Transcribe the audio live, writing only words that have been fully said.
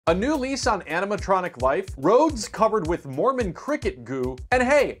A new lease on animatronic life, roads covered with Mormon cricket goo, and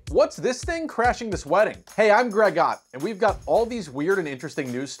hey, what's this thing crashing this wedding? Hey, I'm Greg Ott, and we've got all these weird and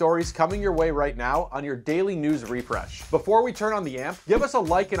interesting news stories coming your way right now on your daily news refresh. Before we turn on the amp, give us a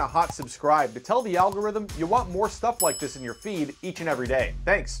like and a hot subscribe to tell the algorithm you want more stuff like this in your feed each and every day.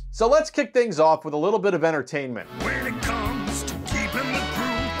 Thanks. So let's kick things off with a little bit of entertainment. When it comes to keeping the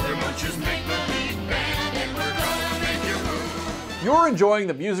groove, we're Munch's make-believe band, and we're gonna make you move. You're enjoying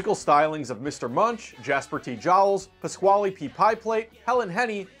the musical stylings of Mr. Munch, Jasper T. Jowls, Pasquale P. Pieplate, Helen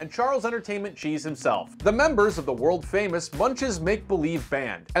Henny, and Charles Entertainment Cheese himself, the members of the world-famous Munch's Make-Believe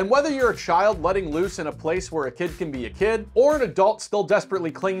Band. And whether you're a child letting loose in a place where a kid can be a kid, or an adult still desperately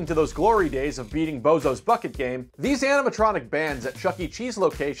clinging to those glory days of beating Bozo's bucket game, these animatronic bands at Chuck E. Cheese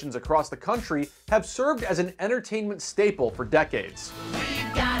locations across the country have served as an entertainment staple for decades.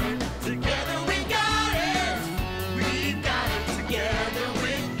 We've got it together, we got it. We've got it together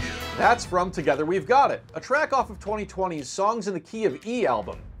with you. That's from Together We've Got It, a track off of 2020's Songs in the Key of E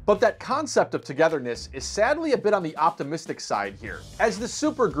album. But that concept of togetherness is sadly a bit on the optimistic side here, as the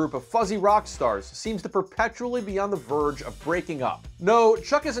supergroup of fuzzy rock stars seems to perpetually be on the verge of breaking up. No,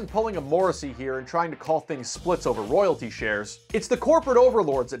 Chuck isn't pulling a Morrissey here and trying to call things splits over royalty shares. It's the corporate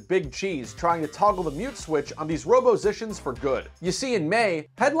overlords at Big Cheese trying to toggle the mute switch on these robozitions for good. You see, in May,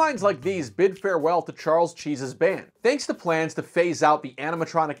 headlines like these bid farewell to Charles Cheese's band, thanks to plans to phase out the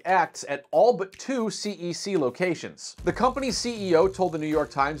animatronic acts at all but 2 CEC locations. The company's CEO told the New York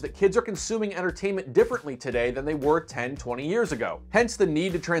Times that kids are consuming entertainment differently today than they were 10-20 years ago. Hence the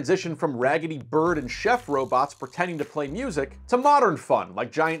need to transition from raggedy bird and chef robots pretending to play music to modern fun like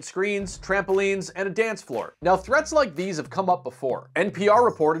giant screens, trampolines, and a dance floor. Now, threats like these have come up before. NPR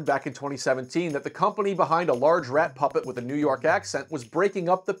reported back in 2017 that the company behind a large rat puppet with a New York accent was breaking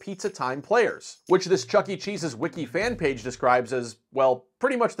up the Pizza Time Players, which this Chuck E. Cheese's wiki fan page describes as, well,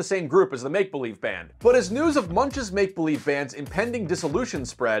 pretty much the same group as the Make-Believe Band. But as news of Munch's Make-Believe Band's impending dissolution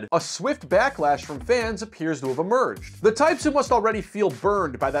spread, a swift backlash from fans appears to have emerged. The types who must already feel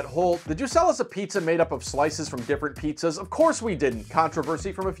burned by that whole "did you sell us a pizza made up of slices from different pizzas? Of course we didn't"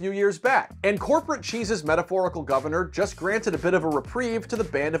 controversy from a few years back. And corporate cheese's metaphorical governor just granted a bit of a reprieve to the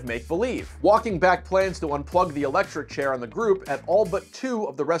band of Make-Believe, walking back plans to unplug the electric chair on the group at all but 2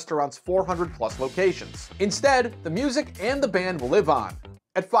 of the restaurant's 400+ locations. Instead, the music and the band will live on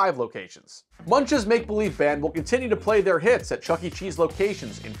at 5 locations. Munch's Make-Believe Band will continue to play their hits at Chuck E. Cheese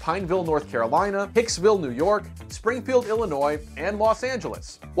locations in Pineville, North Carolina, Hicksville, New York, Springfield, Illinois, and Los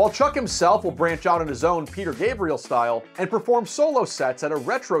Angeles, while Chuck himself will branch out in his own Peter Gabriel style and perform solo sets at a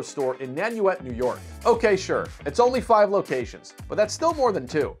retro store in Nanuet, New York. Okay, sure, it's only 5 locations, but that's still more than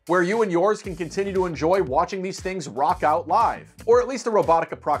 2, where you and yours can continue to enjoy watching these things rock out live, or at least a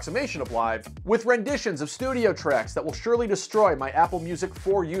robotic approximation of live, with renditions of studio tracks that will surely destroy my Apple Music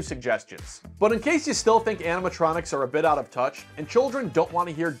For You suggestions. But in case you still think animatronics are a bit out of touch, and children don't want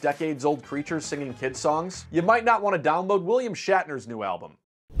to hear decades-old creatures singing kid songs, you might not want to download William Shatner's new album.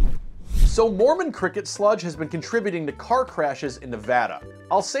 So Mormon cricket sludge has been contributing to car crashes in Nevada.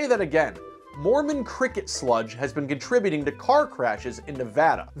 I'll say that again. Mormon cricket sludge has been contributing to car crashes in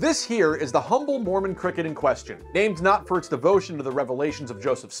Nevada. This here is the humble Mormon cricket in question, named not for its devotion to the revelations of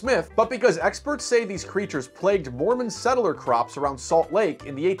Joseph Smith, but because experts say these creatures plagued Mormon settler crops around Salt Lake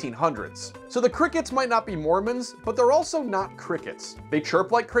in the 1800s. So the crickets might not be Mormons, but they're also not crickets. They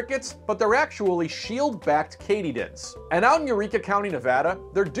chirp like crickets, but they're actually shield-backed katydids. And out in Eureka County, Nevada,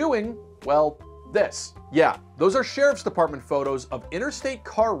 they're doing, well, this. Yeah, those are Sheriff's Department photos of interstate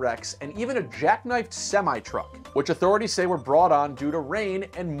car wrecks and even a jackknifed semi-truck, which authorities say were brought on due to rain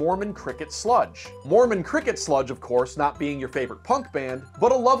and Mormon cricket sludge. Mormon cricket sludge, of course, not being your favorite punk band,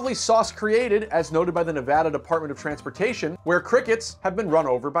 but a lovely sauce created, as noted by the Nevada Department of Transportation, where crickets have been run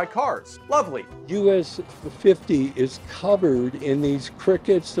over by cars. Lovely. US 50 is covered in these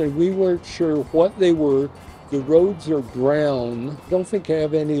crickets, and we weren't sure what they were. The roads are brown. I don't think I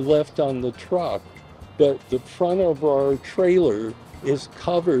have any left on the truck, but the front of our trailer is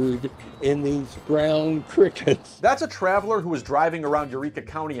covered in these brown crickets. That's a traveler who was driving around Eureka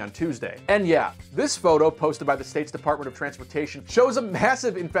County on Tuesday. And yeah, this photo posted by the state's Department of Transportation shows a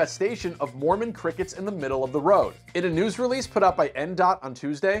massive infestation of Mormon crickets in the middle of the road. In a news release put out by NDOT on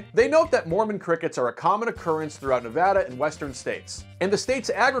Tuesday, they note that Mormon crickets are a common occurrence throughout Nevada and western states. And the state's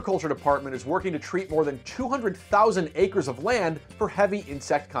agriculture department is working to treat more than 200,000 acres of land for heavy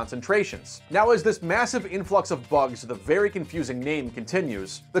insect concentrations. Now, as this massive influx of bugs with a very confusing name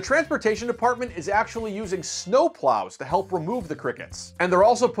continues, the transportation department is actually using snow plows to help remove the crickets. And they're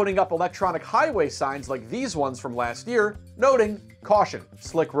also putting up electronic highway signs like these ones from last year, noting, Caution,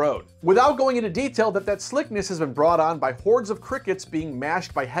 slick road. Without going into detail, that slickness has been brought on by hordes of crickets being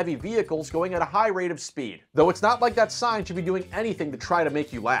mashed by heavy vehicles going at a high rate of speed. Though it's not like that sign should be doing anything to try to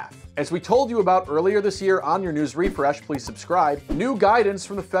make you laugh. As we told you about earlier this year on your news refresh, please subscribe, new guidance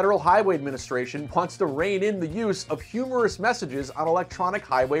from the Federal Highway Administration wants to rein in the use of humorous messages on electronic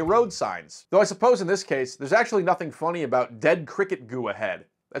highway road signs. Though I suppose in this case, there's actually nothing funny about dead cricket goo ahead.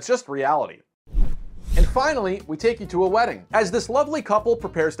 That's just reality. And finally, we take you to a wedding. As this lovely couple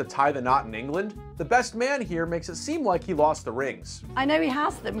prepares to tie the knot in England, the best man here makes it seem like he lost the rings. I know he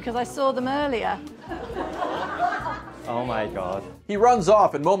has them because I saw them earlier. Oh my god. He runs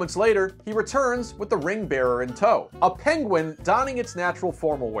off, and moments later, he returns with the ring bearer in tow. A penguin donning its natural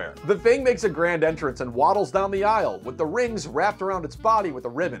formal wear. The thing makes a grand entrance and waddles down the aisle, with the rings wrapped around its body with a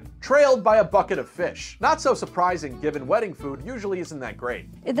ribbon, trailed by a bucket of fish. Not so surprising, given wedding food usually isn't that great.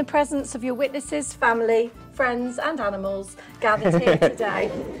 In the presence of your witnesses, family, friends, and animals gathered here today.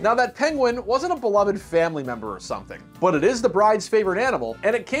 Now, that penguin wasn't a beloved family member or something, but it is the bride's favorite animal,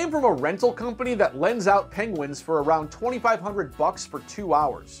 and it came from a rental company that lends out penguins for around $2,500 for 2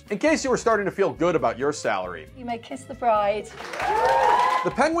 hours. In case you were starting to feel good about your salary. You may kiss the bride.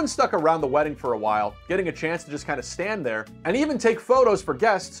 The penguin stuck around the wedding for a while, getting a chance to just kind of stand there, and even take photos for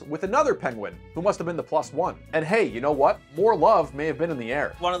guests with another penguin, who must have been the +1. And hey, you know what? More love may have been in the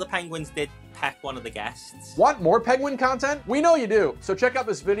air. One of the penguins did peck one of the guests. Want more penguin content? We know you do, so check out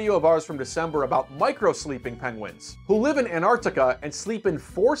this video of ours from December about micro-sleeping penguins, who live in Antarctica and sleep in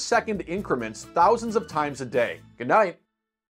 4-second increments thousands of times a day. Good night.